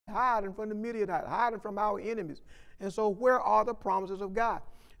hiding from the Midianites, hiding from our enemies. And so where are the promises of God?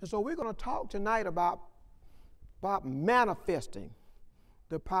 And so we're going to talk tonight about manifesting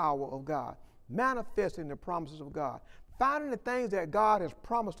the power of God, manifesting the promises of God, finding the things that God has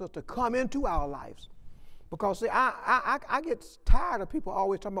promised us to come into our lives. Because, see, I get tired of people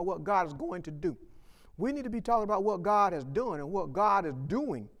always talking about what God is going to do. We need to be talking about what God has done and what God is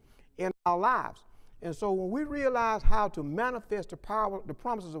doing in our lives. And so when we realize how to manifest the power, the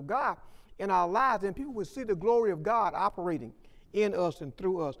promises of God in our lives, then people will see the glory of God operating in us and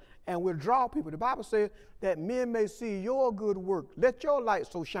through us, and will draw people. The Bible says that men may see your good work. Let your light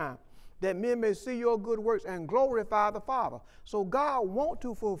so shine, that men may see your good works and glorify the Father. So God wants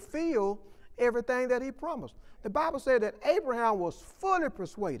to fulfill everything that he promised. The Bible said that Abraham was fully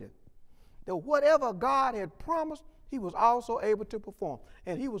persuaded that whatever God had promised, he was also able to perform.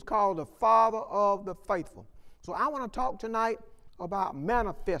 And he was called the father of the faithful. So I want to talk tonight about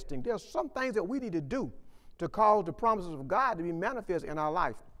manifesting. There's some things that we need to do to cause the promises of God to be manifest in our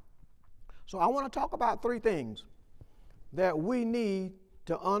life. So I want to talk about three things that we need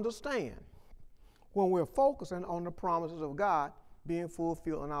to understand when we're focusing on the promises of God being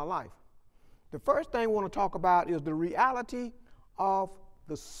fulfilled in our life. The first thing we want to talk about is the reality of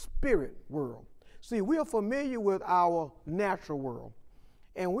the spirit world. See, we are familiar with our natural world,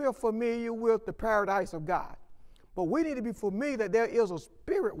 and we are familiar with the paradise of God. But we need to be familiar that there is a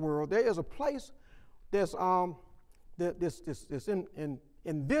spirit world. There is a place that's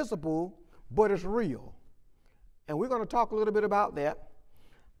invisible, but it's real. And we're going to talk a little bit about that.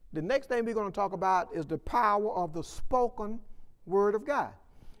 The next thing we're going to talk about is the power of the spoken word of God.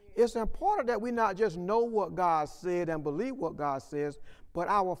 It's important that we not just know what God said and believe what God says, but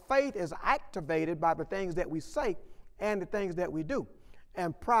our faith is activated by the things that we say and the things that we do.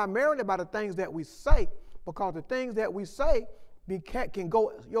 And primarily by the things that we say, because the things that we say can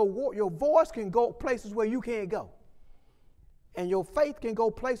go, your voice can go places where you can't go. And your faith can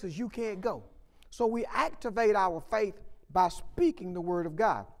go places you can't go. So we activate our faith by speaking the word of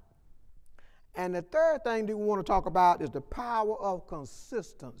God. And the third thing that we want to talk about is the power of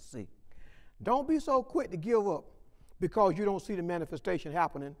consistency. Don't be so quick to give up because you don't see the manifestation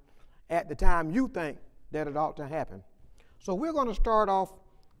happening at the time you think that it ought to happen. So we're going to start off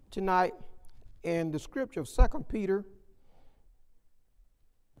tonight in the scripture of 2 Peter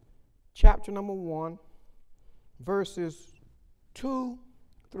chapter number 1, verses 2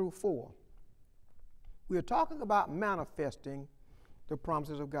 through 4. We are talking about manifesting the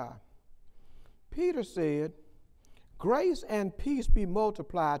promises of God. Peter said, "Grace and peace be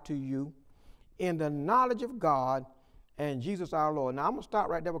multiplied to you in the knowledge of God and Jesus our Lord." Now, I'm going to stop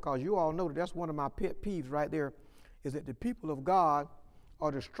right there because you all know that that's one of my pet peeves right there, is that the people of God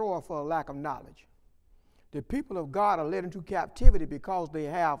are destroyed for a lack of knowledge. The people of God are led into captivity because they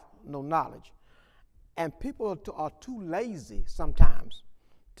have no knowledge. And people are too lazy sometimes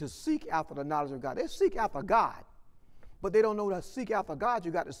to seek after the knowledge of God. They seek after God, but they don't know to seek after God.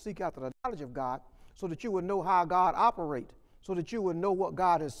 You got to seek after the knowledge of God so that you would know how God operates, so that you would know what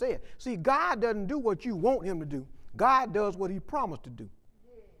God has said. See, God doesn't do what you want him to do. God does what he promised to do.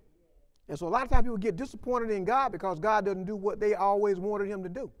 And so a lot of times people get disappointed in God because God doesn't do what they always wanted him to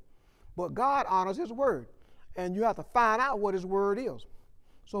do. But God honors his word, and you have to find out what his word is.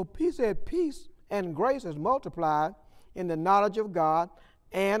 So he said, peace and grace is multiplied in the knowledge of God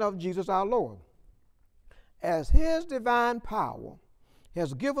and of Jesus our Lord, as his divine power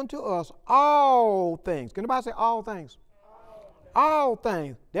has given to us all things. Can anybody say all things? All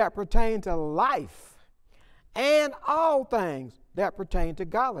things that pertain to life and all things that pertain to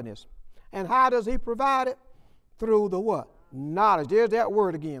godliness. And how does he provide it? Through the what? Knowledge. There's that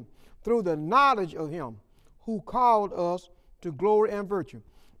word again. Through the knowledge of him who called us to glory and virtue,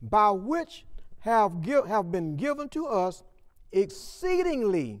 by which have been given to us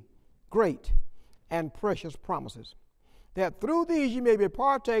exceedingly great and precious promises, that through these ye may be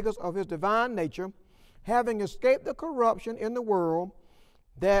partakers of his divine nature, having escaped the corruption in the world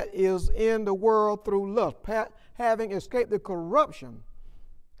that is in the world through lust. Having escaped the corruption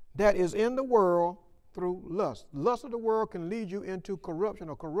that is in the world through lust. Lust of the world can lead you into corruption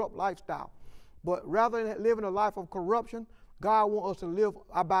or corrupt lifestyle. But rather than living a life of corruption, God wants us to live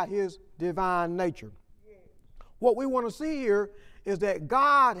by his divine nature. What we want to see here is that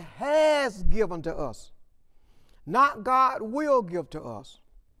God has given to us. Not God will give to us,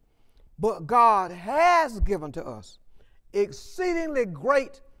 but God has given to us exceedingly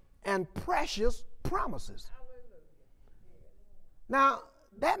great and precious promises. Now,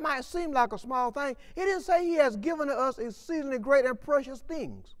 that might seem like a small thing. It didn't say he has given to us exceedingly great and precious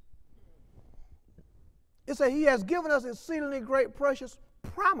things. It said he has given us exceedingly great precious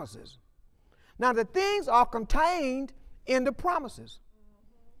promises. Now, the things are contained in the promises.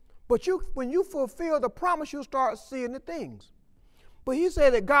 But when you fulfill the promise, you'll start seeing the things. But he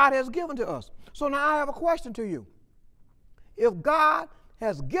said that God has given to us. So now I have a question to you. If God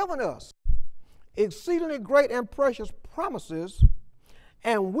has given us exceedingly great and precious promises,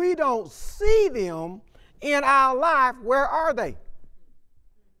 and we don't see them in our life, where are they?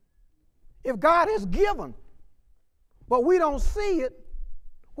 If God has given, but we don't see it,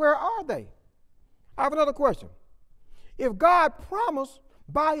 where are they? I have another question. If God promised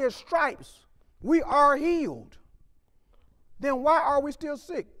by his stripes we are healed, then why are we still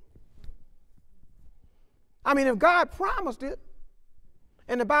sick? I mean, if God promised it,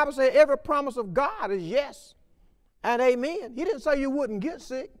 and the Bible says every promise of God is yes and amen. He didn't say you wouldn't get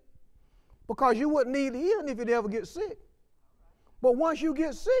sick, because you wouldn't need healing if you never get sick. But once you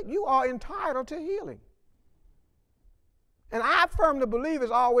get sick, you are entitled to healing. And I firmly believe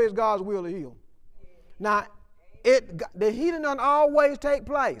it's always God's will to heal. Now, the healing doesn't always take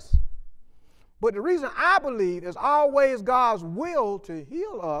place. But the reason I believe it's always God's will to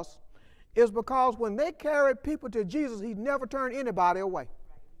heal us is because when they carried people to Jesus, he never turned anybody away.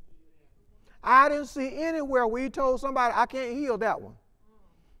 I didn't see anywhere where he told somebody, I can't heal that one.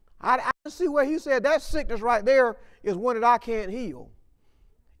 I didn't see where he said that sickness right there is one that I can't heal.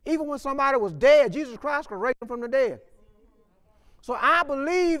 Even when somebody was dead, Jesus Christ could raise them from the dead. So I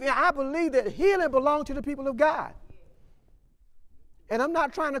believe that healing belongs to the people of God. And I'm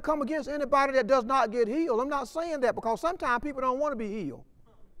not trying to come against anybody that does not get healed. I'm not saying that, because sometimes people don't want to be healed.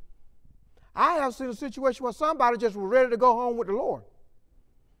 I have seen a situation where somebody just was ready to go home with the Lord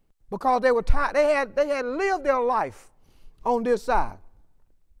because they were tired. They had lived their life on this side.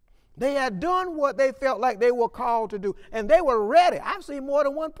 They had done what they felt like they were called to do, and they were ready. I've seen more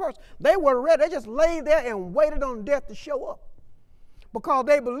than one person. They were ready. They just laid there and waited on death to show up, because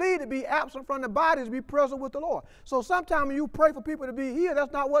they believed to be absent from the body is to be present with the Lord. So sometimes when you pray for people to be healed,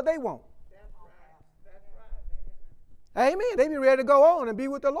 that's not what they want. That's right. Amen. They be ready to go on and be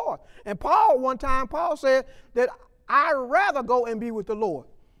with the Lord. And Paul said that I'd rather go and be with the Lord.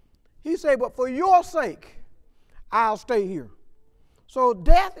 He said, but for your sake, I'll stay here. So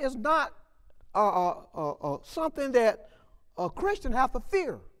death is not something that a Christian has to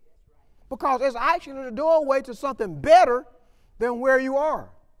fear, because it's actually the doorway to something better than where you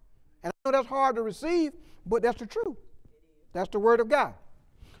are. And I know that's hard to receive, but that's the truth. That's the word of God.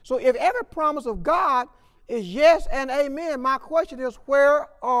 So if every promise of God is yes and amen, my question is, where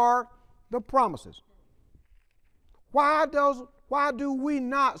are the promises? Why do we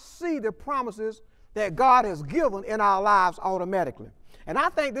not see the promises that God has given in our lives automatically? And I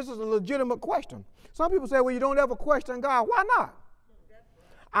think this is a legitimate question. Some people say, well, you don't ever question God. Why not?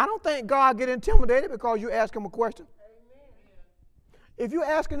 I don't think God get intimidated because you ask him a question. If you're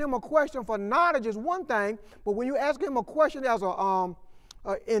asking him a question for knowledge is one thing, but when you ask him a question as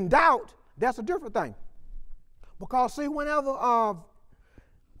in doubt, that's a different thing. Because see, when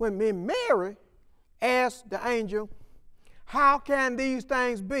Mary asked the angel, how can these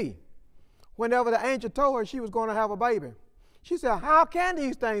things be? Whenever the angel told her she was going to have a baby, she said, how can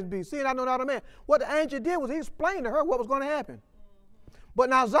these things be? Seeing I know not a man. What the angel did was he explained to her what was going to happen. But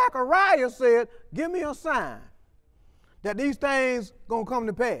now Zachariah said, give me a sign that these things going to come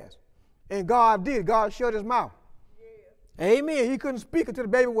to pass. And God did. God shut his mouth. Yeah. Amen. He couldn't speak until the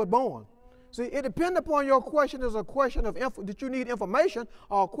baby was born. See, it depends upon your question. Is a question of that you need information,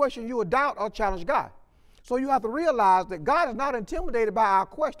 or a question you would doubt or challenge God. So you have to realize that God is not intimidated by our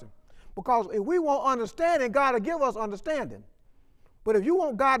question. Because if we want understanding, God will give us understanding. But if you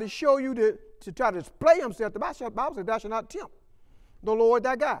want God to show you to try to display himself, the Bible says, thou shalt not tempt the Lord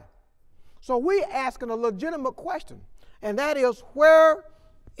thy God. So we asking a legitimate question. And that is, where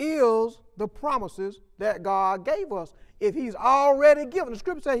is the promises that God gave us? If he's already given, the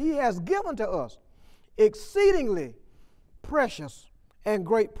scripture says he has given to us exceedingly precious and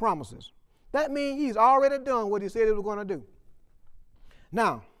great promises. That means he's already done what he said he was going to do.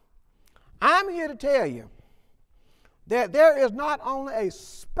 Now, I'm here to tell you that there is not only a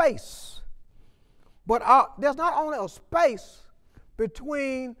space, but there's not only a space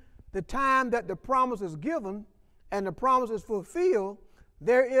between the time that the promise is given and the promise is fulfilled.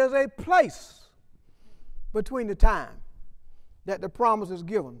 There is a place between the time that the promise is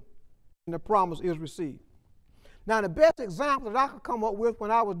given and the promise is received. Now, the best example that I could come up with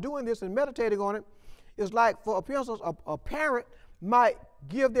when I was doing this and meditating on it is like, for instance, a parent might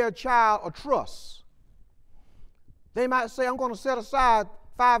give their child a trust. They might say, I'm going to set aside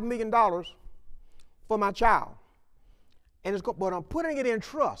 $5 million for my child, but I'm putting it in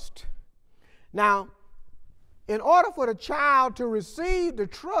trust. Now, in order for the child to receive the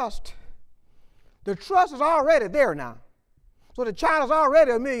trust is already there now. So the child is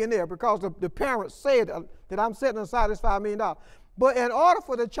already a millionaire because the parents said that I'm setting aside this $5 million. But in order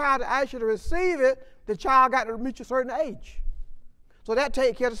for the child to actually receive it, the child got to reach a certain age. So that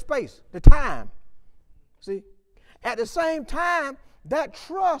takes care of the space, the time. See? At the same time, that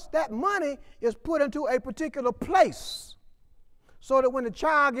trust, that money is put into a particular place so that when the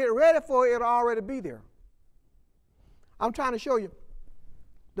child gets ready for it, it'll already be there. I'm trying to show you.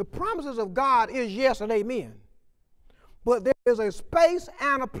 The promises of God is yes and amen. But there is a space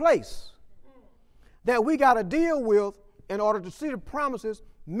and a place that we got to deal with in order to see the promises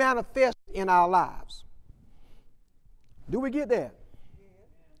manifest in our lives. Do we get that?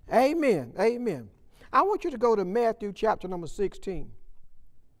 Yeah. Amen. Amen. I want you to go to Matthew chapter number 16.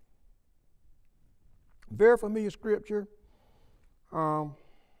 Very familiar scripture.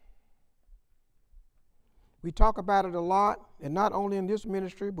 We talk about it a lot, and not only in this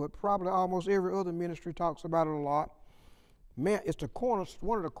ministry, but probably almost every other ministry talks about it a lot. It's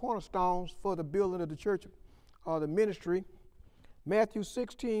one of the cornerstones for the building of the church or the ministry. Matthew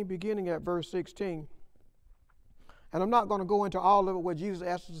 16, beginning at verse 16. And I'm not going to go into all of it where Jesus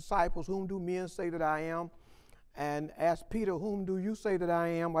asked his disciples, whom do men say that I am? And asked Peter, whom do you say that I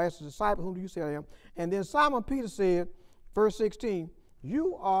am? I asked the disciple, whom do you say I am? And then Simon Peter said, verse 16,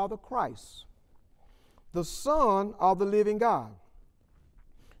 you are the Christ, the Son of the living God.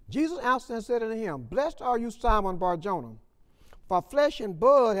 Jesus answered and said unto him, blessed are you, Simon Bar-Jonah, for flesh and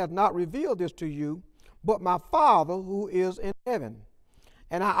blood hath not revealed this to you, but my Father who is in heaven.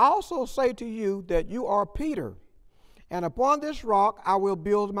 And I also say to you that you are Peter, and upon this rock I will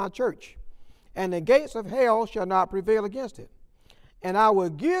build my church, and the gates of hell shall not prevail against it. And I will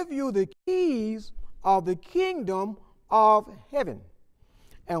give you the keys of the kingdom of heaven.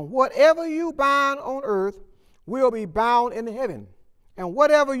 And whatever you bind on earth will be bound in heaven, and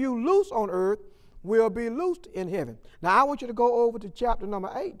whatever you loose on earth will be loosed in heaven. Now I want you to go over to chapter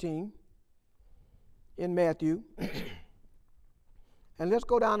number 18 in Matthew, and let's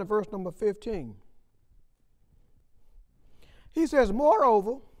go down to verse number 15. He says,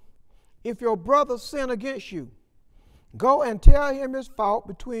 moreover, if your brother sin against you, go and tell him his fault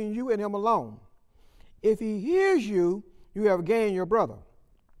between you and him alone. If he hears you, you have gained your brother.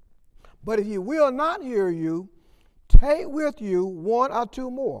 But if he will not hear you, take with you one or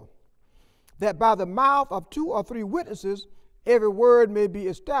two more, that by the mouth of 2 or 3 witnesses every word may be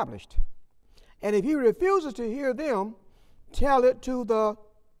established. And if he refuses to hear them, tell it to the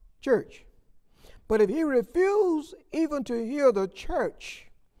church. But if he refuse even to hear the church,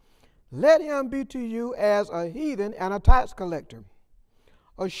 let him be to you as a heathen and a tax collector.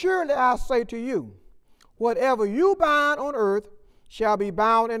 Assuredly I say to you, whatever you bind on earth shall be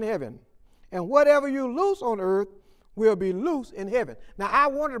bound in heaven, and whatever you loose on earth will be loose in heaven. Now I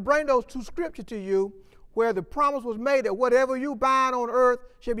wanted to bring those 2 scriptures to you where the promise was made that whatever you bind on earth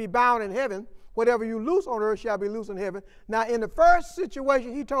shall be bound in heaven, whatever you loose on earth shall be loose in heaven. Now in the first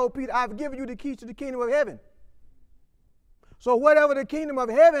situation he told Peter, I've given you the keys to the kingdom of heaven. So whatever the kingdom of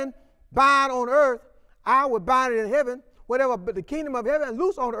heaven bind on earth, I will bind it in heaven. Whatever but the kingdom of heaven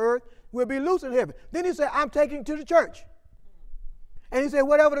loose on earth will be loose in heaven. Then he said, I'm taking it to the church. And he said,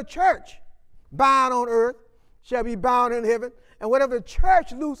 whatever the church bind on earth shall be bound in heaven, and whatever the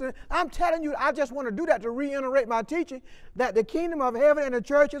church looses. I'm telling you, I just want to do that to reiterate my teaching that the kingdom of heaven and the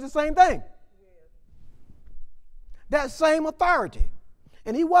church is the same thing. That same authority.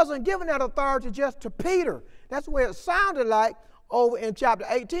 And he wasn't giving that authority just to Peter. That's the way it sounded like over in chapter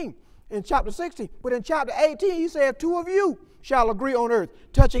 18, in chapter 16. But in chapter 18, he said, 2 of you shall agree on earth,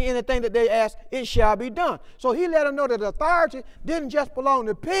 touching anything that they ask, it shall be done. So he let them know that the authority didn't just belong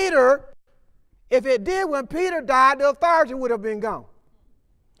to Peter. If it did, when Peter died, the authority would have been gone.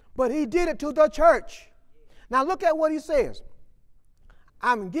 But he did it to the church. Now look at what he says.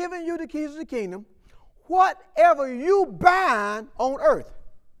 I'm giving you the keys of the kingdom. Whatever you bind on earth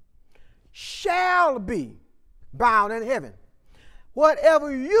shall be bound in heaven.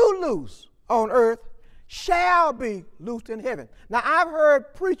 Whatever you loose on earth shall be loosed in heaven. Now I've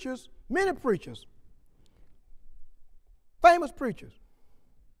heard preachers, many preachers, famous preachers,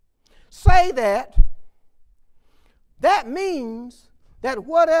 say that means that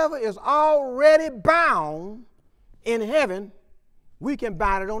whatever is already bound in heaven, we can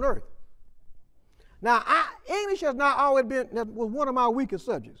bind it on earth. Now, English has not always been, that was one of my weakest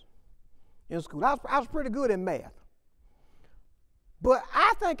subjects in school. I was pretty good in math. But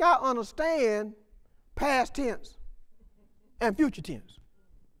I think I understand past tense and future tense.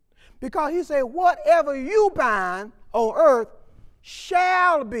 Because he said, whatever you bind on earth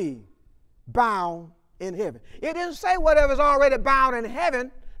shall be bound in heaven. It didn't say whatever's already bound in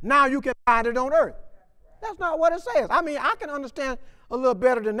heaven, now you can bind it on earth. That's not what it says. I mean, I can understand a little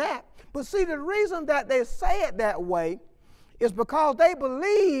better than that. But see, the reason that they say it that way is because they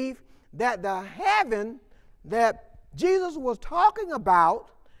believe that the heaven that Jesus was talking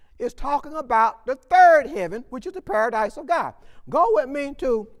about is talking about the third heaven, which is the paradise of God. Go with me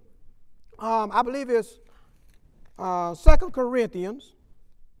to, I believe it's 2 Corinthians.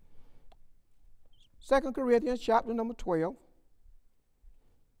 2 Corinthians chapter number 12.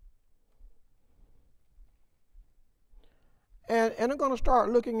 And I'm going to start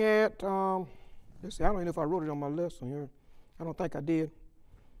looking at, let's see, I don't even know if I wrote it on my list on here. I don't think I did.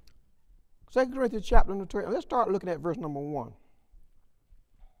 2 Corinthians chapter number 12. Let's start looking at verse number 1.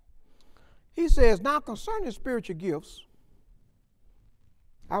 He says, now concerning spiritual gifts,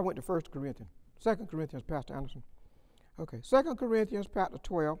 I went to 1 Corinthians. 2 Corinthians, Pastor Anderson. Okay, 2 Corinthians chapter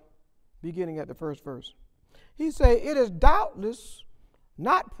 12, beginning at the first verse. He said, it is doubtless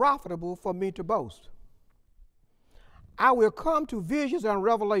not profitable for me to boast. I will come to visions and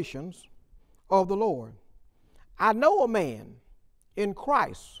revelations of the Lord. I know a man in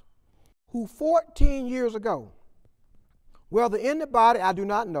Christ who 14 years ago, whether in the body I do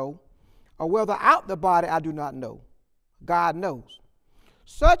not know, or whether out the body I do not know, God knows.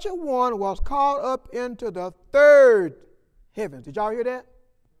 Such a one was caught up into the third heavens. Did y'all hear that?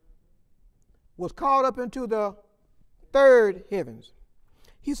 Was caught up into the third heavens.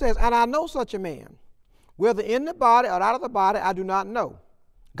 He says, and I know such a man, whether in the body or out of the body, I do not know.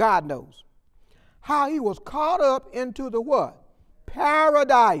 God knows. How he was caught up into the what?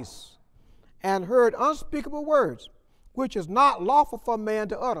 Paradise, and heard unspeakable words, which is not lawful for man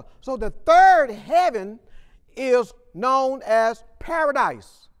to utter. So the third heaven is known as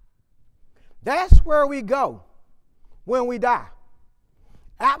paradise. That's where we go when we die.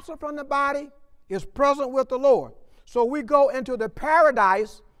 Absent from the body is present with the Lord. So we go into the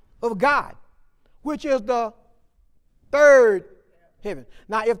paradise of God, which is the third heaven.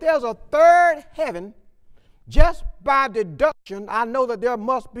 Now, if there's a third heaven, just by deduction, I know that there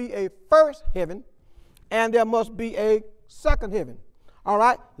must be a first heaven and there must be a second heaven. All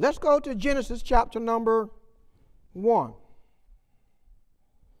right, let's go to Genesis chapter number 1.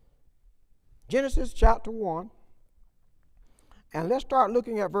 Genesis chapter 1. And let's start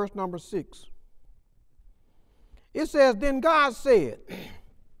looking at verse number 6. It says, then God said,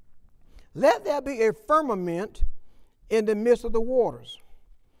 let there be a firmament in the midst of the waters,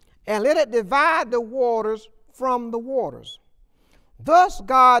 and let it divide the waters from the waters. Thus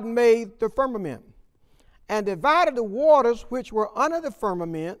God made the firmament, and divided the waters which were under the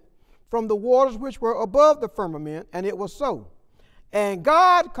firmament from the waters which were above the firmament, and it was so. And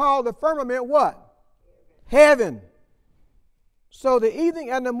God called the firmament what? Heaven. So the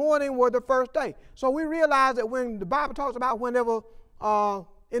evening and the morning were the first day. So we realize that when the Bible talks about whenever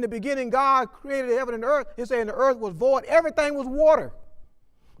in the beginning God created heaven and earth, it said the earth was void, everything was water.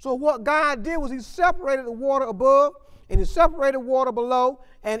 So what God did was he separated the water above and he separated water below,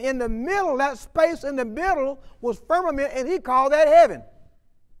 and in the middle, that space in the middle was firmament, and he called that heaven.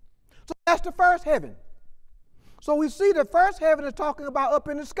 So that's the first heaven. So we see the first heaven is talking about up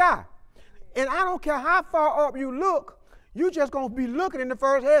in the sky. And I don't care how far up you look, you're just going to be looking in the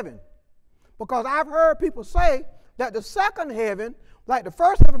first heaven. Because I've heard people say that the second heaven, like the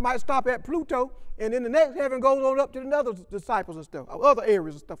first heaven might stop at Pluto, and then the next heaven goes on up to the other disciples and stuff, other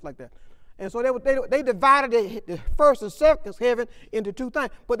areas and stuff like that. And so they divided the first and second heaven into two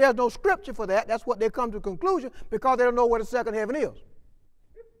things. But there's no scripture for that. That's what they come to the conclusion because they don't know where the second heaven is.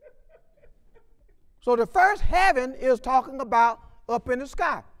 So the first heaven is talking about up in the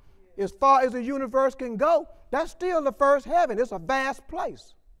sky. As far as the universe can go, that's still the first heaven. It's a vast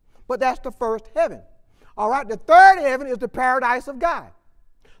place. But that's the first heaven. All right, the third heaven is the paradise of God.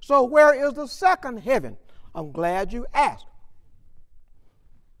 So where is the second heaven? I'm glad you asked.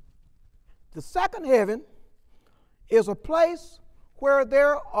 The second heaven is a place where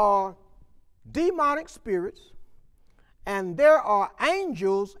there are demonic spirits and there are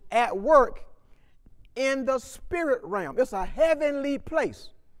angels at work in the spirit realm. It's a heavenly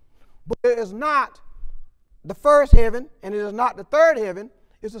place. But it is not the first heaven and it is not the third heaven.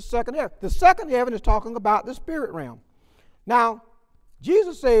 It's the second heaven. The second heaven is talking about the spirit realm. Now,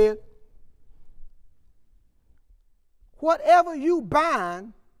 Jesus said, whatever you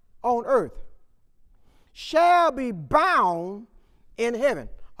bind on earth shall be bound in heaven.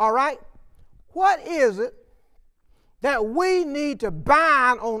 All right? What is it that we need to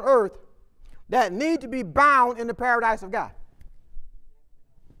bind on earth that need to be bound in the paradise of God?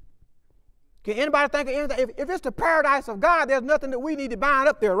 Can anybody think of anything? If it's the paradise of God, there's nothing that we need to bind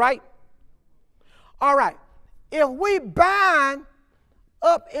up there, right? All right. If we bind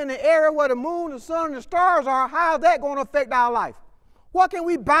up in the area where the moon, the sun, and the stars are, how is that going to affect our life? What can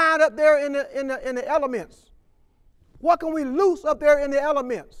we bind up there in the elements? What can we loose up there in the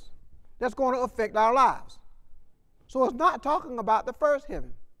elements that's going to affect our lives? So it's not talking about the first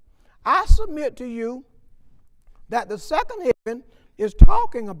heaven. I submit to you that the second heaven is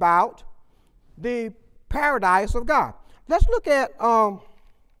talking about the paradise of God. Let's look at, let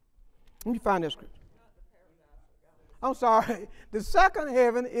me find this scripture. I'm sorry. The second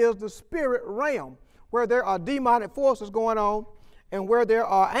heaven is the spirit realm, where there are demonic forces going on and where there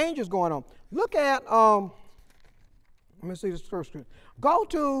are angels going on. Look at, let me see this first scripture. Go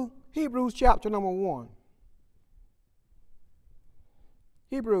to Hebrews chapter number 1.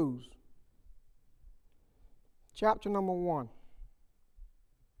 Hebrews chapter number 1.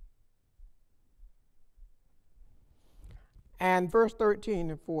 And verse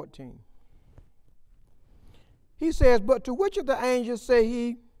 13 and 14. He says, but to which of the angels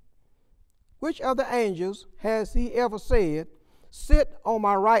which of the angels has he ever said, sit on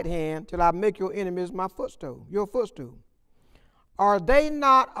my right hand till I make your enemies my footstool, your footstool? Are they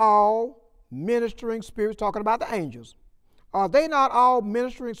not all ministering spirits, talking about the angels? Are they not all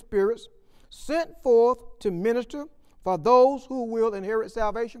ministering spirits sent forth to minister for those who will inherit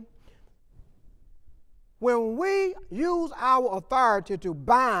salvation? When we use our authority to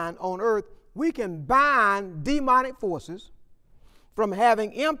bind on earth, we can bind demonic forces from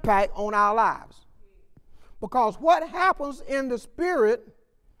having impact on our lives. Because what happens in the spirit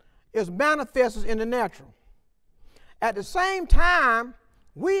is manifested in the natural. At the same time,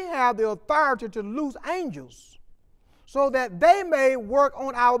 we have the authority to loose angels so that they may work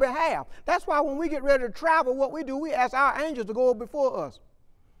on our behalf. That's why when we get ready to travel, what we do, we ask our angels to go before us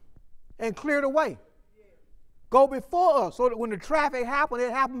and clear the way. Go before us so that when the traffic happens,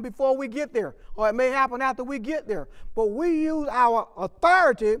 it happens before we get there, or it may happen after we get there. But we use our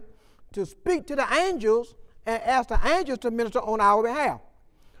authority to speak to the angels and ask the angels to minister on our behalf.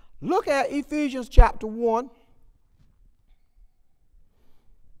 Look at Ephesians chapter 1.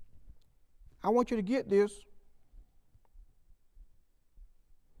 I want you to get this.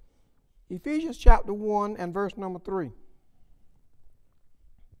 Ephesians chapter 1 and verse number 3.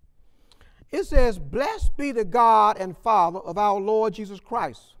 It says, blessed be the God and Father of our Lord Jesus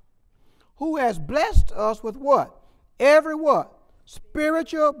Christ, who has blessed us with what? Every what?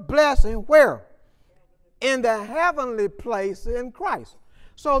 Spiritual blessing. Where? In the heavenly place in Christ.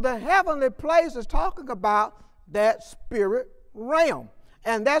 So the heavenly place is talking about that spirit realm.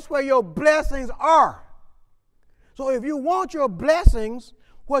 And that's where your blessings are. So if you want your blessings,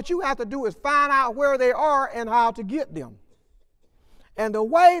 what you have to do is find out where they are and how to get them. And the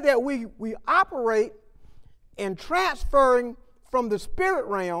way that we operate in transferring from the spirit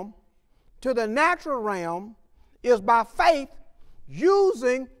realm to the natural realm is by faith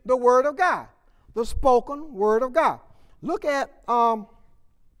using the Word of God, the spoken Word of God. Look at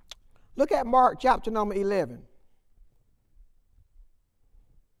Mark chapter number 11.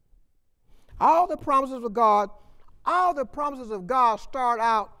 All the promises of God start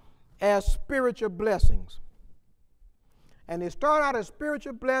out as spiritual blessings. And they start out as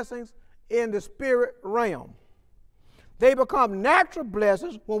spiritual blessings in the spirit realm. They become natural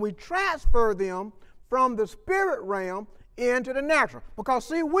blessings when we transfer them from the spirit realm into the natural. Because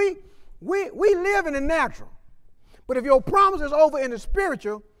see, we live in the natural. But if your promise is over in the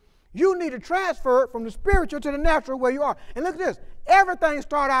spiritual, you need to transfer it from the spiritual to the natural where you are. And look at this. Everything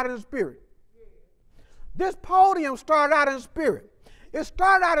started out in the spirit. This podium started out in the spirit. It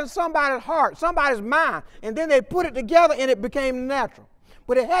started out in somebody's heart, somebody's mind, and then they put it together and it became natural.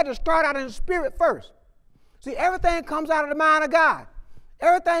 But it had to start out in the spirit first. See, everything comes out of the mind of God.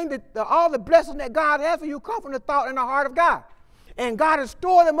 Everything, all the blessings that God has for you come from the thought and the heart of God. And God has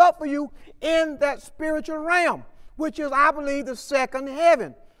stored them up for you in that spiritual realm, which is, I believe, the second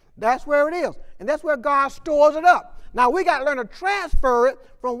heaven. That's where it is. And that's where God stores it up. Now, we got to learn to transfer it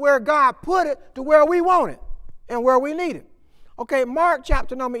from where God put it to where we want it and where we need it. Okay, Mark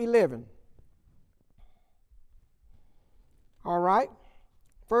chapter number 11. All right,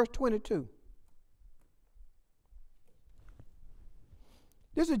 verse 22.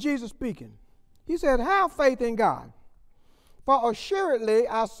 This is Jesus speaking. He said, have faith in God. For assuredly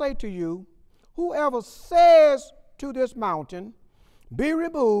I say to you, whoever says to this mountain, be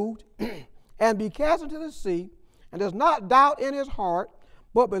removed and be cast into the sea, and does not doubt in his heart,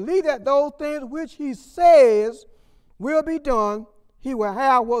 but believe that those things which he says will be done, he will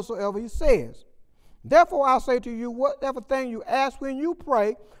have whatsoever he says. Therefore I say to you, whatever thing you ask when you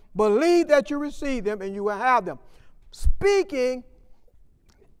pray, believe that you receive them and you will have them. Speaking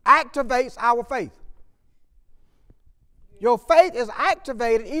activates our faith. Your faith is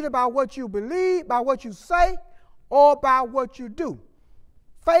activated either by what you believe, by what you say, or by what you do.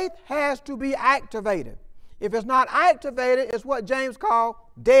 Faith has to be activated. If it's not activated, it's what James called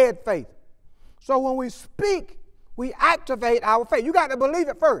dead faith. So when we speak, we activate our faith. You got to believe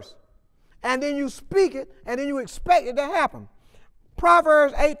it first. And then you speak it, and then you expect it to happen.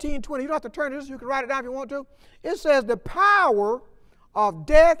 Proverbs 18:20. You don't have to turn to this. You can write it down if you want to. It says the power of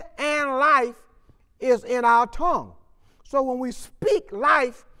death and life is in our tongue. So when we speak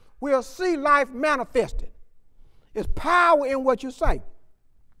life, we'll see life manifested. It's power in what you say.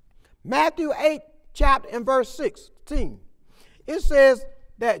 Matthew 8, chapter and verse 16. It says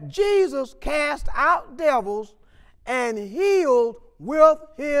that Jesus cast out devils and healed with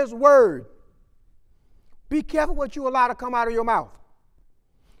his word. Be careful what you allow to come out of your mouth.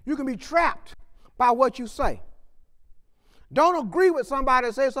 You can be trapped by what you say. Don't agree with somebody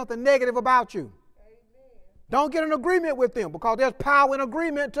that says something negative about you. Don't get an agreement with them, because there's power in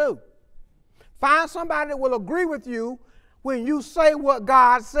agreement too. Find somebody that will agree with you when you say what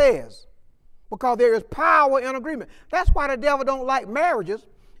God says, because there is power in agreement. That's why the devil don't like marriages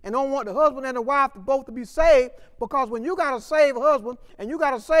and don't want the husband and the wife both to be saved, because when you got a saved husband and you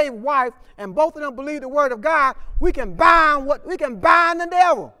got a saved wife and both of them believe the word of God, we can bind the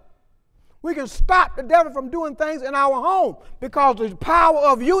devil. We can stop the devil from doing things in our home because there's power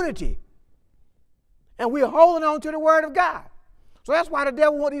of unity. And we're holding on to the word of God. So that's why the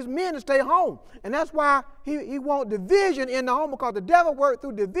devil wants these men to stay home. And that's why he wants division in the home, because the devil works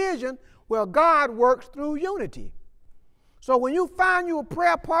through division where God works through unity. So when you find you a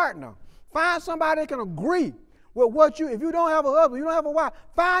prayer partner, find somebody that can agree with what you, if you don't have a husband, you don't have a wife,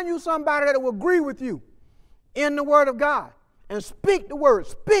 find you somebody that will agree with you in the word of God. And speak the word,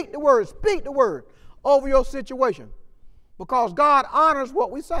 speak the word, speak the word over your situation, because God honors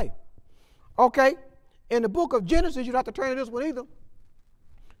what we say. Okay? In the book of Genesis, you don't have to turn to this one either.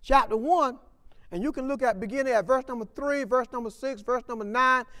 Chapter 1, and you can look at beginning at verse number 3, verse number 6, verse number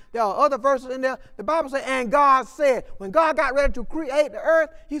 9. There are other verses in there. The Bible says, and God said. When God got ready to create the earth,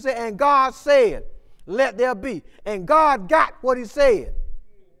 he said, and God said, let there be. And God got what he said.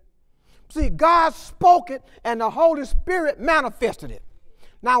 See, God spoke it, and the Holy Spirit manifested it.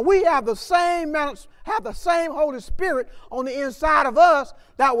 Now we have the same Holy Spirit on the inside of us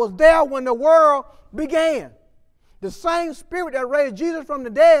that was there when the world began. The same Spirit that raised Jesus from the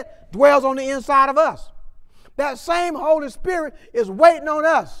dead dwells on the inside of us. That same Holy Spirit is waiting on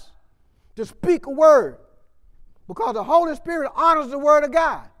us to speak a word, because the Holy Spirit honors the word of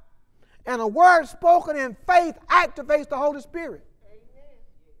God. And a word spoken in faith activates the Holy Spirit.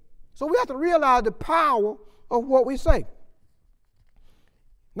 So we have to realize the power of what we say.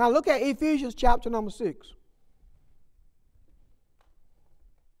 Now look at Ephesians chapter number 6.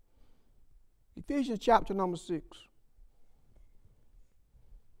 Ephesians chapter number 6.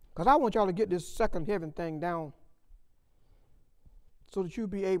 Because I want y'all to get this second heaven thing down so that you'll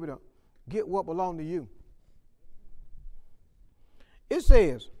be able to get what belongs to you. It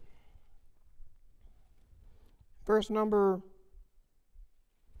says, verse number,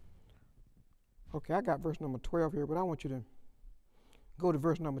 okay, I got verse number 12 here, but I want you to go to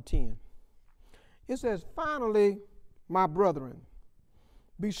verse number 10. It says, finally, my brethren,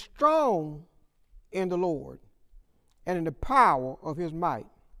 be strong in the Lord and in the power of his might.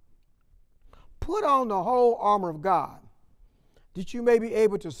 Put on the whole armor of God, that you may be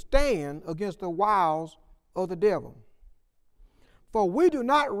able to stand against the wiles of the devil. For we do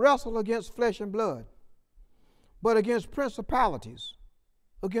not wrestle against flesh and blood, but against principalities,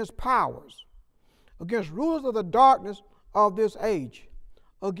 against powers, against rulers of the darkness of this age,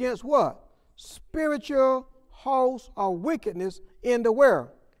 against what? Spiritual hosts of wickedness in the world,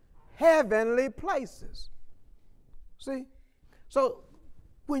 heavenly places. See? So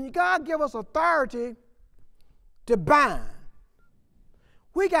when God gives us authority to bind,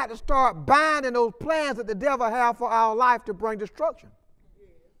 we got to start binding those plans that the devil has for our life to bring destruction.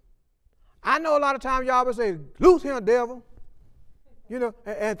 I know a lot of times y'all will say, loose him, devil. You know,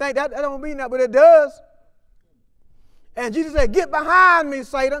 and think that don't mean that, but it does. And Jesus said, get behind me,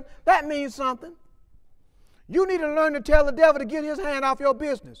 Satan. That means something. You need to learn to tell the devil to get his hand off your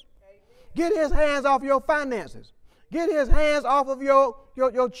business. Get his hands off your finances. Get his hands off of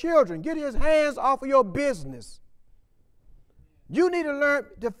your children. Get his hands off of your business. You need to learn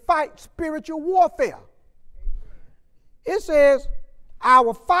to fight spiritual warfare. It says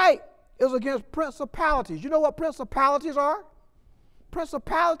our fight is against principalities. You know what principalities are?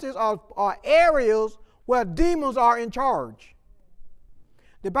 Principalities are areas where demons are in charge.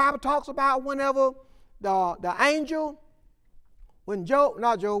 The Bible talks about whenever the angel,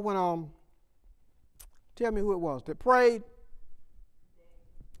 tell me who it was, that prayed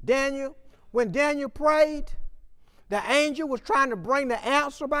Daniel, when Daniel prayed, the angel was trying to bring the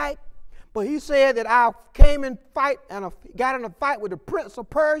answer back, but he said that I came in fight and got in a fight with the prince of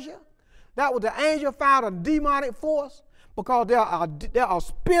Persia. That was the angel found a demonic force because there are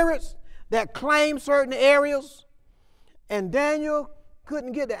spirits that claim certain areas, and Daniel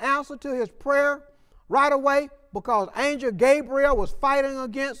couldn't get the answer to his prayer right away because angel Gabriel was fighting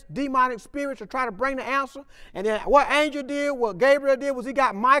against demonic spirits to try to bring the answer. And then what Gabriel did was he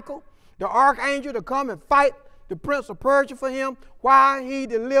got Michael, the archangel, to come and fight the prince of Persia for him while he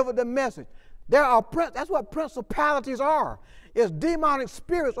delivered the message. That's what principalities are. It's demonic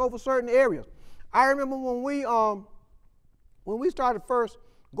spirits over certain areas. I remember when we started first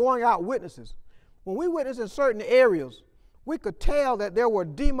going out witnesses, when we witnessed in certain areas, we could tell that there were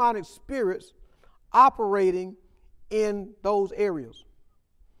demonic spirits operating in those areas.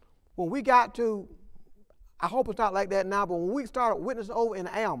 When we got to, I hope it's not like that now, but when we started witnessing over in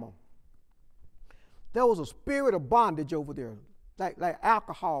Alma, there was a spirit of bondage over there, like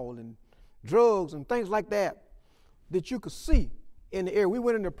alcohol and drugs and things like that you could see in the area. We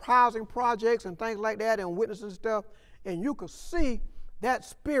went into housing projects and things like that and witnessing stuff, and you could see that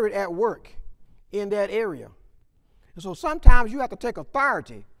spirit at work in that area. And so sometimes you have to take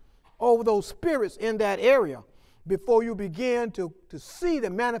authority over those spirits in that area before you begin to see the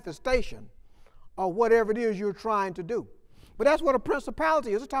manifestation of whatever it is you're trying to do. But that's what a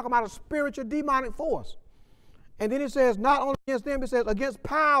principality is. It's talking about a spiritual demonic force. And then it says not only against them, it says against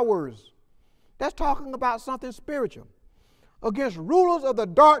powers. That's talking about something spiritual. Against rulers of the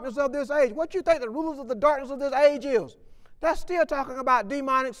darkness of this age. What do you think the rulers of the darkness of this age is? That's still talking about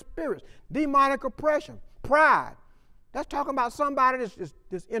demonic spirits, demonic oppression, pride. That's talking about somebody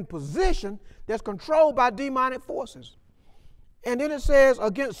that's in position that's controlled by demonic forces. And then it says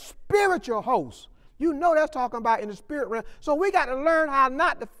against spiritual hosts. You know that's talking about in the spirit realm. So we got to learn how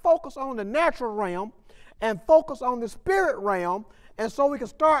not to focus on the natural realm and focus on the spirit realm, and so we can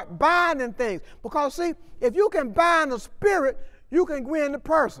start binding things. Because see, if you can bind the spirit, you can win the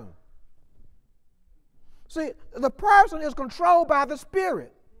person. See, the person is controlled by the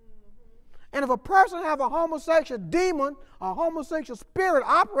spirit. And if a person have a homosexual demon, a homosexual spirit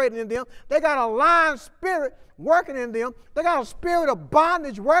operating in them, they got a lying spirit working in them, they got a spirit of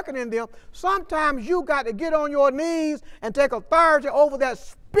bondage working in them, sometimes you got to get on your knees and take authority over that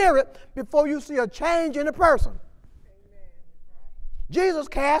spirit before you see a change in the person. Amen. Jesus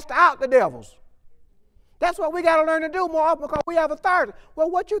cast out the devils. That's what we got to learn to do more often because we have authority. Well,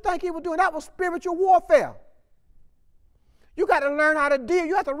 what you think he was doing? That was spiritual warfare. You got to learn how to deal.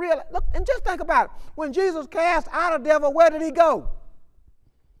 You have to realize. Look, and just think about it. When Jesus cast out a devil, where did he go?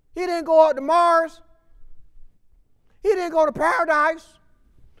 He didn't go up to Mars. He didn't go to paradise.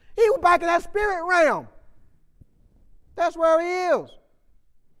 He was back in that spirit realm. That's where he is.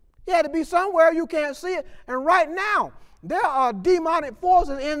 He had to be somewhere you can't see it. And right now, there are demonic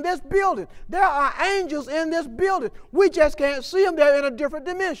forces in this building. There are angels in this building. We just can't see them. They're in a different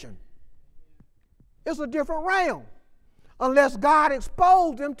dimension. It's a different realm. Unless God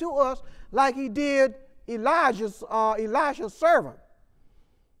exposed them to us like he did Elisha's servant.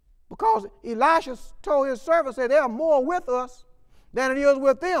 Because Elisha told his servant, said, there are more with us than it is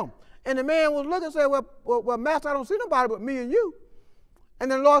with them. And the man was looking and said, well, Master, I don't see nobody but me and you.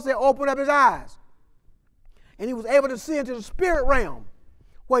 And then the Lord said, open up his eyes. And he was able to see into the spirit realm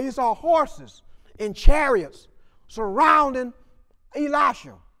where he saw horses and chariots surrounding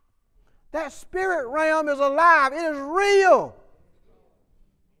Elisha. That spirit realm is alive. It is real.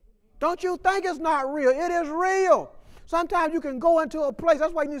 Don't you think it's not real? It is real. Sometimes you can go into a place.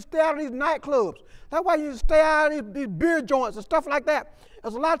 That's why you need to stay out of these nightclubs. That's why you need to stay out of these beer joints and stuff like that.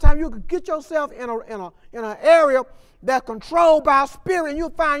 There's a lot of times you can get yourself in an area that's controlled by a spirit, and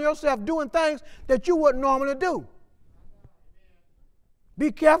you'll find yourself doing things that you wouldn't normally do.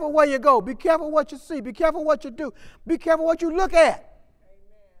 Be careful where you go. Be careful what you see. Be careful what you do. Be careful what you look at.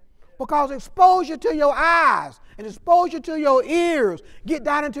 Because exposure to your eyes and exposure to your ears get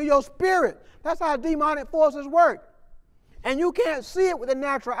down into your spirit. That's how demonic forces work. And you can't see it with the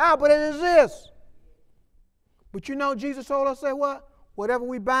natural eye, but it exists. But you know, Jesus told us, say what? Whatever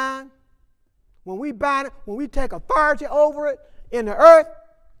we bind, when we bind it, when we take authority over it in the earth,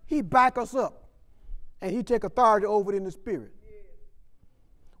 he back us up. And he take authority over it in the spirit.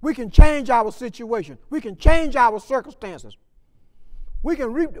 We can change our situation. We can change our circumstances. We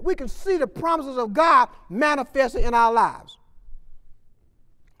can see the promises of God manifested in our lives.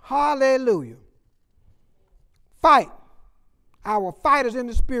 Hallelujah. Fight. Our fight is in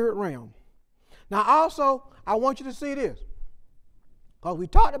the spirit realm. Now also, I want you to see this. Because we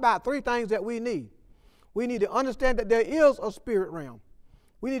talked about three things that we need. We need to understand that there is a spirit realm.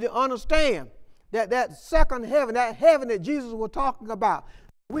 We need to understand that second heaven, that heaven that Jesus was talking about,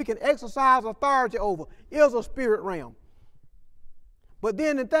 we can exercise authority over, is a spirit realm. But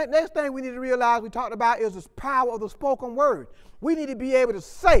then the next thing we need to realize we talked about is the power of the spoken word. We need to be able to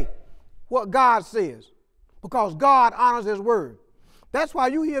say what God says because God honors his word. That's why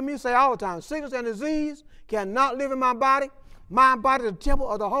you hear me say all the time, sickness and disease cannot live in my body. My body is the temple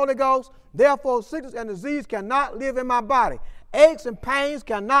of the Holy Ghost. Therefore, sickness and disease cannot live in my body. Aches and pains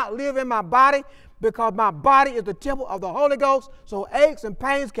cannot live in my body because my body is the temple of the Holy Ghost. So aches and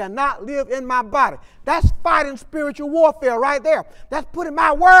pains cannot live in my body. That's fighting spiritual warfare right there. That's putting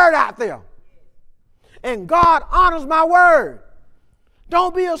my word out there. And God honors my word.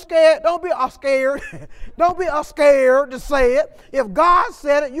 Don't be scared. Don't be scared. Don't be scared to say it. If God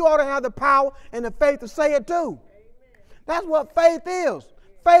said it, you ought to have the power and the faith to say it too. That's what faith is.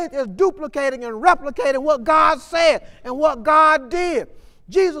 Faith is duplicating and replicating what God said and what God did.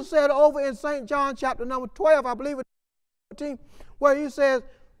 Jesus said over in St. John chapter number 12, I believe, 14, where he says,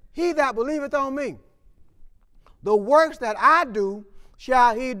 he that believeth on me, the works that I do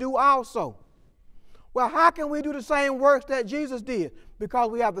shall he do also. Well, how can we do the same works that Jesus did?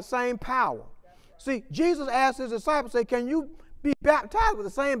 Because we have the same power. See, Jesus asked his disciples, say, can you be baptized with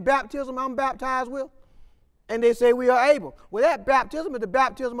the same baptism I'm baptized with? And they say we are able. Well, that baptism is the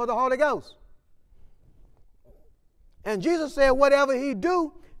baptism of the Holy Ghost. And Jesus said whatever he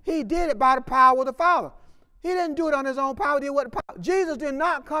do, he did it by the power of the Father. He didn't do it on his own power. He did what the power. Jesus did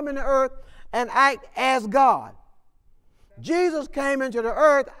not come into the earth and act as God. Jesus came into the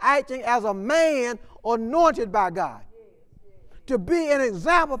earth acting as a man anointed by God to be an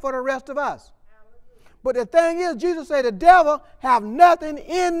example for the rest of us. But the thing is, Jesus said, the devil have nothing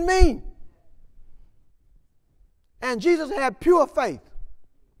in me. And Jesus had pure faith.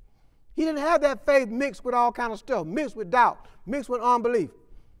 He didn't have that faith mixed with all kind of stuff, mixed with doubt, mixed with unbelief.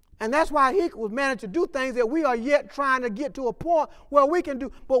 And that's why he was managed to do things that we are yet trying to get to a point where we can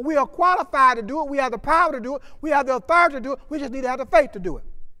do, but we are qualified to do it. We have the power to do it. We have the authority to do it. We just need to have the faith to do it.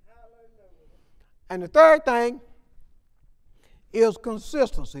 And the third thing is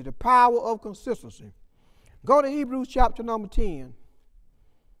consistency, the power of consistency. Go to Hebrews chapter number 10.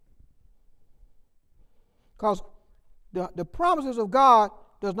 Because the promises of God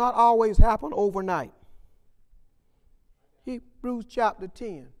does not always happen overnight. Hebrews chapter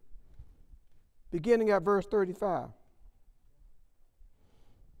 10, beginning at verse 35.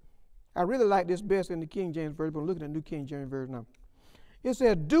 I really like this best in the King James Version, but I'm looking at the New King James Version now. It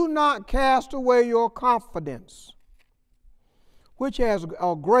says, do not cast away your confidence, which has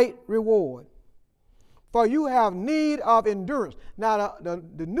a great reward, for you have need of endurance. Now,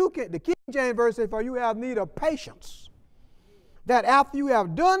 the King James Version says, for you have need of patience, that after you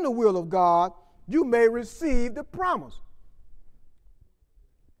have done the will of God, you may receive the promise.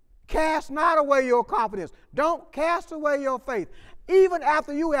 Cast not away your confidence. Don't cast away your faith. Even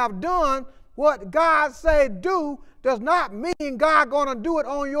after you have done what God said do, does not mean God going to do it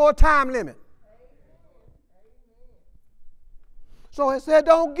on your time limit. So it said,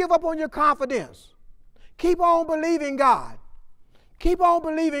 don't give up on your confidence. Keep on believing God. Keep on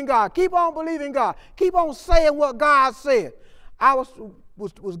believing God. Keep on believing God. Keep on saying what God said. I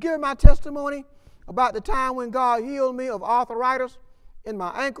was giving my testimony about the time when God healed me of arthritis in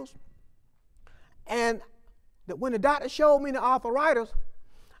my ankles. And when the doctor showed me the arthritis,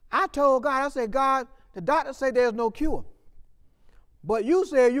 I told God, I said, God, the doctor said there's no cure. But you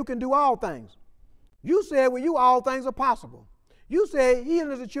said you can do all things. You said with you all things are possible. You said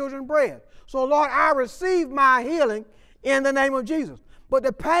healing is the children's bread. So, Lord, I received my healing in the name of Jesus. But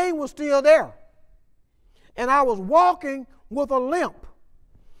the pain was still there. And I was walking with a limp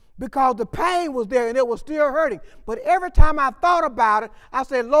because the pain was there and it was still hurting. But every time I thought about it, I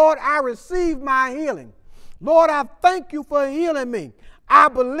said, Lord, I received my healing. Lord, I thank you for healing me. I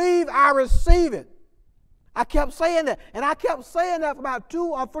believe I receive it. I kept saying that. And I kept saying that for about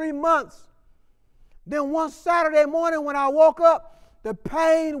 2 or 3 months. Then one Saturday morning when I woke up, the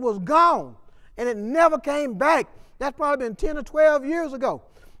pain was gone and it never came back. That's probably been 10 or 12 years ago.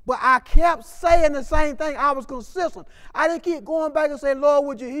 But I kept saying the same thing. I was consistent. I didn't keep going back and say, Lord,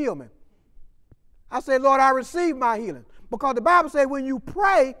 would you heal me? I said, Lord, I received my healing. Because the Bible says when you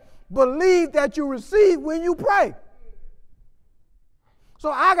pray, believe that you receive when you pray.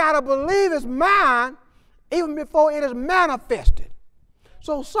 So I got to believe it's mine even before it is manifested.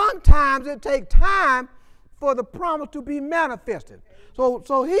 So sometimes it takes time for the promise to be manifested.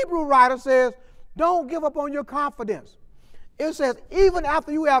 So Hebrew writer says, don't give up on your confidence. It says, even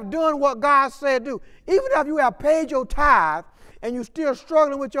after you have done what God said do, even after you have paid your tithe and you're still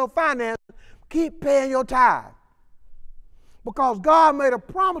struggling with your finances, keep paying your tithe. Because God made a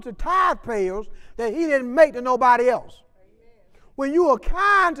promise to tithe payers that he didn't make to nobody else. Amen. When you are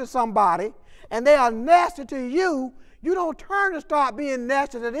kind to somebody and they are nasty to you, you don't turn and start being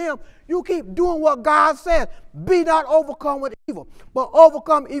nasty to them. You keep doing what God says. Be not overcome with evil, but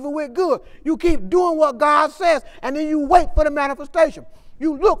overcome evil with good. You keep doing what God says, and then you wait for the manifestation.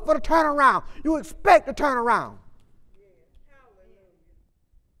 You look for the turnaround. You expect the turnaround.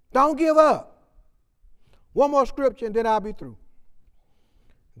 Don't give up. One more scripture and then I'll be through.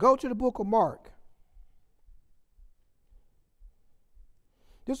 Go to the book of Mark.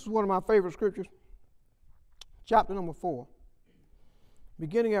 This is one of my favorite scriptures. Chapter number 4,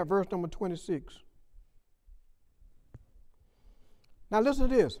 beginning at verse number 26. Now listen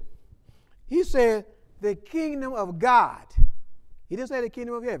to this. He said, the kingdom of God. He didn't say the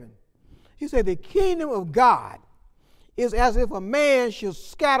kingdom of heaven. He said, the kingdom of God is as if a man should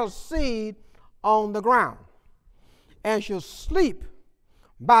scatter seed on the ground and should sleep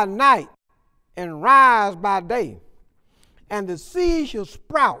by night and rise by day, and the seed shall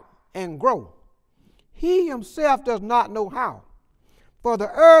sprout and grow. He himself does not know how. For the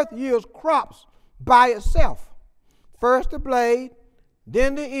earth yields crops by itself. First the blade,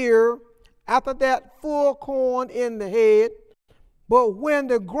 then the ear, after that full corn in the head. But when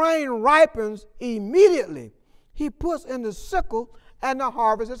the grain ripens, immediately he puts in the sickle and the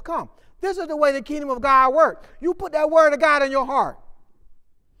harvest has come. This is the way the kingdom of God works. You put that word of God in your heart.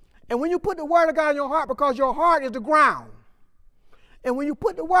 And when you put the word of God in your heart, because your heart is the ground, and when you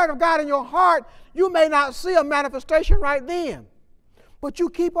put the word of God in your heart, you may not see a manifestation right then. But you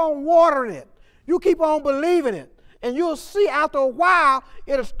keep on watering it. You keep on believing it. And you'll see after a while,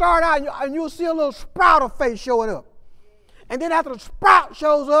 it'll start out and you'll see a little sprout of faith showing up. And then after the sprout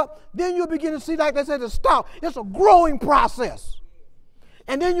shows up, then you'll begin to see, like they said, the stalk. It's a growing process.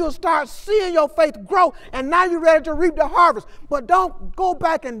 And then you'll start seeing your faith grow, and now you're ready to reap the harvest. But don't go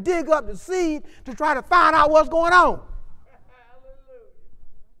back and dig up the seed to try to find out what's going on.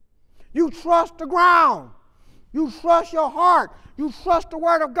 You trust the ground. You trust your heart. You trust the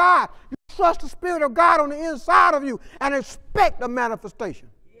word of God. You trust the Spirit of God on the inside of you and expect the manifestation.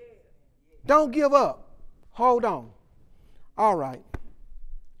 Don't give up. Hold on. All right.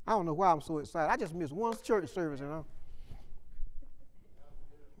 I don't know why I'm so excited. I just missed one church service, you know.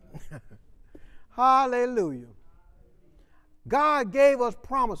 Hallelujah. God gave us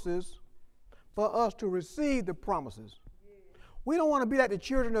promises for us to receive the promises. We don't want to be like the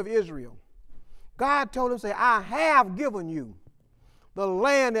children of Israel. God told them, say, I have given you the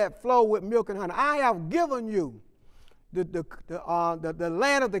land that flowed with milk and honey. I have given you the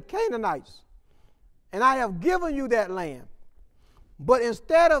land of the Canaanites. And I have given you that land. But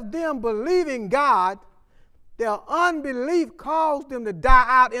instead of them believing God, their unbelief caused them to die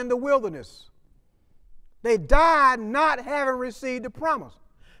out in the wilderness. They died not having received the promise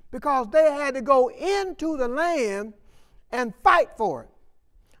because they had to go into the land and fight for it.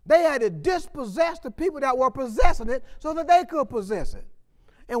 They had to dispossess the people that were possessing it so that they could possess it.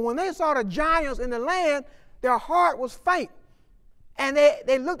 And when they saw the giants in the land, their heart was faint. And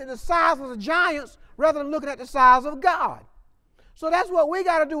they looked at the size of the giants rather than looking at the size of God. So that's what we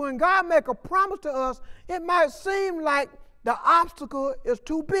got to do. When God make a promise to us, it might seem like the obstacle is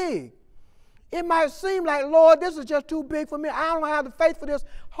too big. It might seem like, Lord, this is just too big for me. I don't have the faith for this.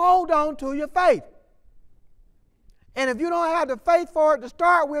 Hold on to your faith. And if you don't have the faith for it to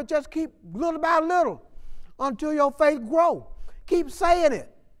start with, just keep little by little until your faith grow. Keep saying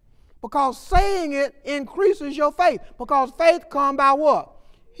it. Because saying it increases your faith. Because faith comes by what?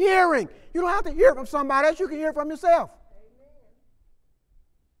 Hearing. You don't have to hear it from somebody else. You can hear it from yourself.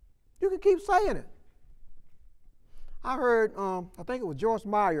 You can keep saying it. I heard, I think it was Joyce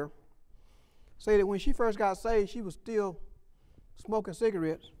Meyer, say that when she first got saved, she was still smoking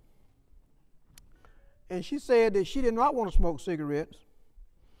cigarettes. And she said that she did not want to smoke cigarettes,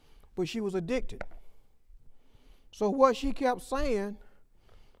 but she was addicted. So what she kept saying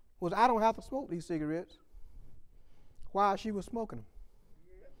was, I don't have to smoke these cigarettes, while she was smoking them.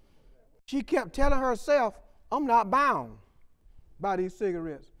 She kept telling herself, I'm not bound by these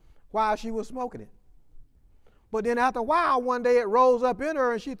cigarettes, while she was smoking it. But then after a while, one day it rose up in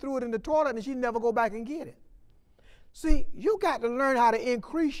her and she threw it in the toilet and she'd never go back and get it. See, you got to learn how to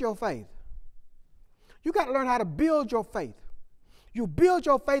increase your faith. You got to learn how to build your faith. You build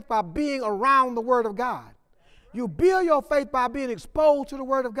your faith by being around the Word of God. You build your faith by being exposed to the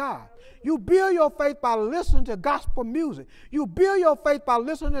Word of God. You build your faith by listening to gospel music. You build your faith by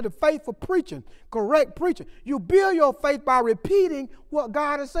listening to the faithful preaching, correct preaching. You build your faith by repeating what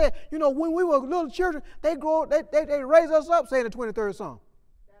God has said. You know, when we were little children, they raised us up saying the 23rd Psalm.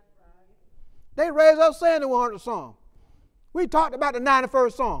 They raised us saying the 100th Psalm. We talked about the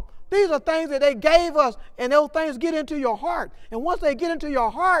 91st Psalm. These are things that they gave us, and those things get into your heart. And once they get into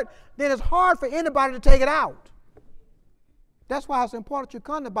your heart, then it's hard for anybody to take it out. That's why it's important that you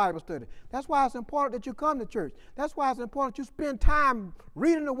come to Bible study. That's why it's important that you come to church. That's why it's important that you spend time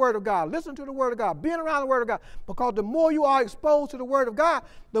reading the Word of God, listening to the Word of God, being around the Word of God. Because the more you are exposed to the Word of God,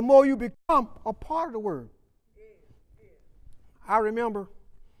 the more you become a part of the Word. I remember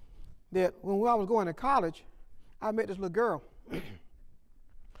that when I was going to college, I met this little girl.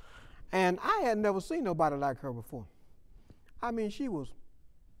 And I had never seen nobody like her before. I mean, she was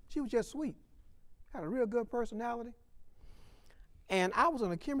just sweet. Had a real good personality. And I was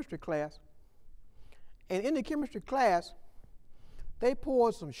in a chemistry class. And in the chemistry class, they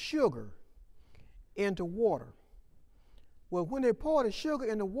poured some sugar into water. Well, when they pour the sugar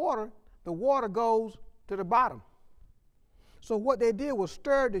in the water goes to the bottom. So what they did was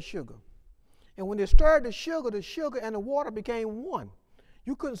stir the sugar. And when they stirred the sugar and the water became one.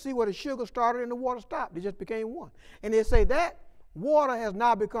 You couldn't see where the sugar started and the water stopped. It just became one. And they say that water has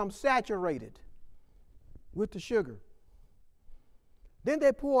now become saturated with the sugar. Then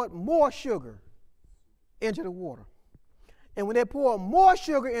they poured more sugar into the water. And when they poured more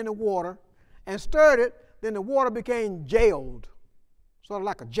sugar in the water and stirred it, then the water became gelled, sort of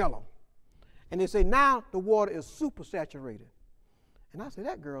like a jello. And they say now the water is super saturated. And I say,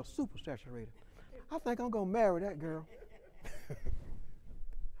 that girl's super saturated. I think I'm going to marry that girl.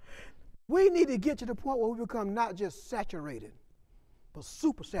 We need to get to the point where we become not just saturated, but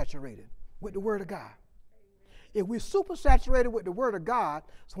super saturated with the Word of God. If we're super saturated with the Word of God,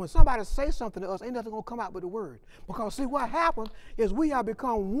 so when somebody says something to us, ain't nothing going to come out but the Word. Because see, what happens is we have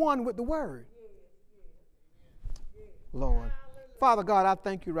become one with the Word. Lord. Father God, I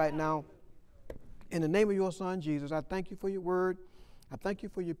thank you right now. In the name of your Son, Jesus, I thank you for your Word. I thank you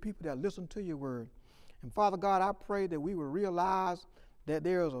for your people that listen to your Word. And Father God, I pray that we will realize that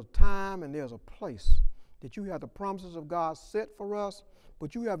there is a time and there's a place that you have the promises of God set for us,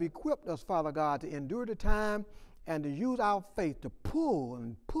 but you have equipped us, Father God, to endure the time and to use our faith to pull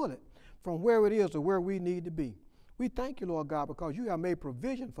it from where it is to where we need to be. We thank you, Lord God, because you have made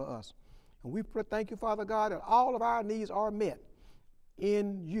provision for us. And we thank you, Father God, that all of our needs are met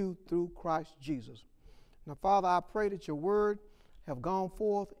in you through Christ Jesus. Now, Father, I pray that your word have gone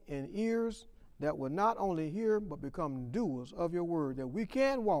forth in ears that will not only hear but become doers of your word, that we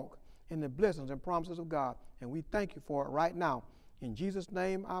can walk in the blessings and promises of God. And we thank you for it right now. In Jesus'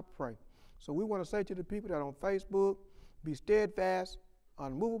 name I pray. So we want to say to the people that are on Facebook, be steadfast,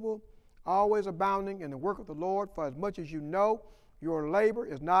 unmovable, always abounding in the work of the Lord, for as much as you know, your labor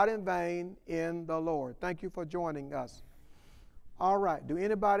is not in vain in the Lord. Thank you for joining us. All right. Do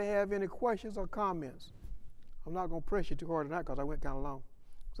anybody have any questions or comments? I'm not going to press you too hard tonight because I went kind of long.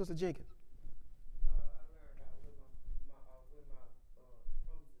 Sister Jenkins.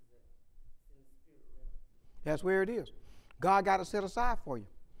 That's where it is. God got it set aside for you.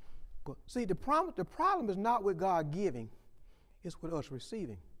 But see, the problem is not with God giving, it's with us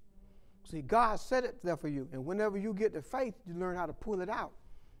receiving. See, God set it there for you, and whenever you get the faith, you learn how to pull it out.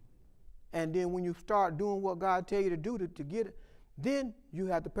 And then when you start doing what God tells you to do to get it, then you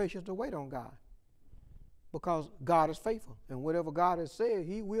have the patience to wait on God. Because God is faithful, and whatever God has said,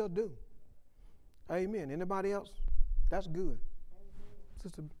 he will do. Amen. Anybody else? That's good.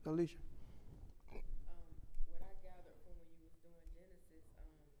 Sister Alicia. What I gathered from when you was doing Genesis,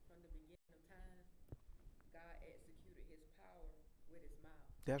 from the beginning of time, God executed his power with his mouth.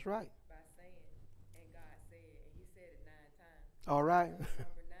 That's right. By saying, and God said, and he said it 9 times. All right.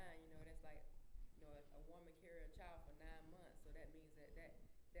 Number 9, that's like, a woman carried a child for 9 months. So that means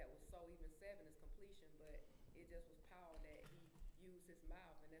that was so even 7 is completion, but it just was power that he used his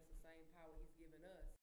mouth, and that's the same power he's given us.